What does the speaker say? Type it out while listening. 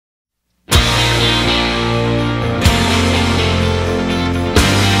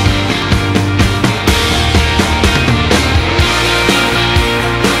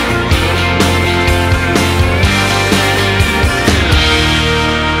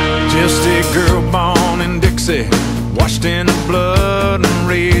country girl born in Dixie, washed in the blood and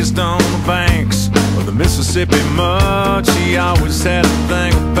raised on the banks of the Mississippi mud. She always had a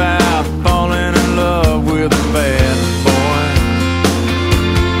thing about falling in love with a bad boy.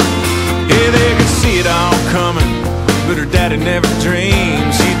 Yeah, they could see it all coming, but her daddy never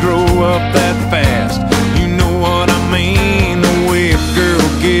dreamed she'd grow up that fast. You know what I mean, the way a girl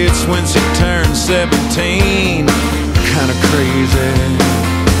gets when she turns 17, kinda crazy.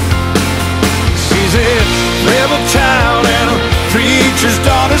 She's a rebel child and a preacher's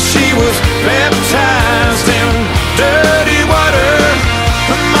daughter. She was baptized in dirty water.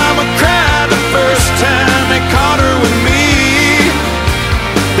 Her mama cried the first time they caught her with me.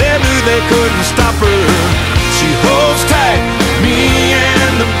 They knew they couldn't stop her. She holds tight, me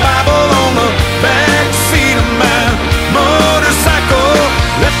and the Bible on the back seat of my motorcycle.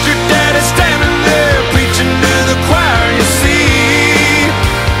 Left her daddy standing there preaching to the choir, you see.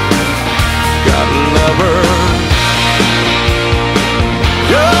 Gotta love her.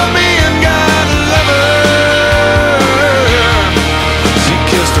 Love me and gotta love her. She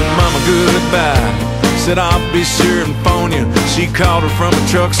kissed her mama goodbye, said I'll be sure and phone you. She called her from a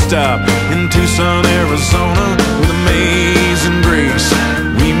truck stop in Tucson, Arizona. With amazing grace,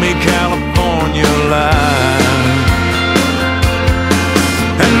 we made California alive.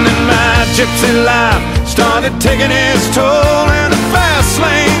 And then my gypsy life started taking its toll, and the fast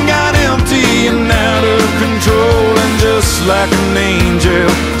lane got empty and out of control. And just like an angel,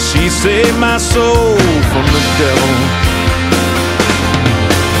 she saved my soul from the devil.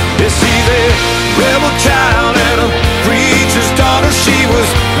 Yeah, she's a rebel child and a preacher's daughter. She was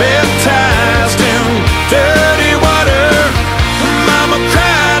baptized in dirty water. Her mama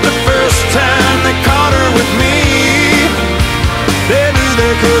cried the first time they caught her with me. They knew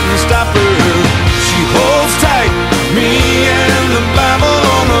they couldn't stop her. She holds tight, me and the Bible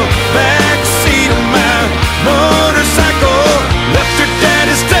on the back seat of my motorcycle. Left her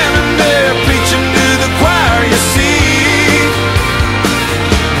daddy standing there preaching to the choir, you see.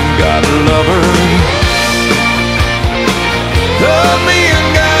 Gotta love her. Love me and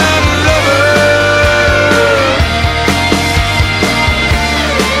gotta love her.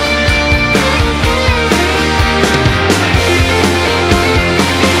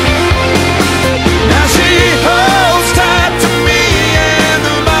 Now she holds tight to me and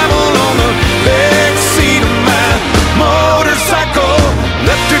the Bible on the back seat of my motorcycle.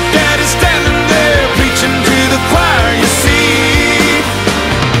 Left her daddy standing there preaching to the choir, you see.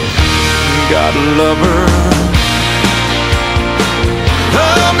 Gotta love her.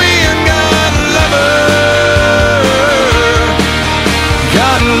 Love me and gotta love her.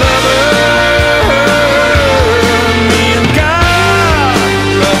 Gotta love her.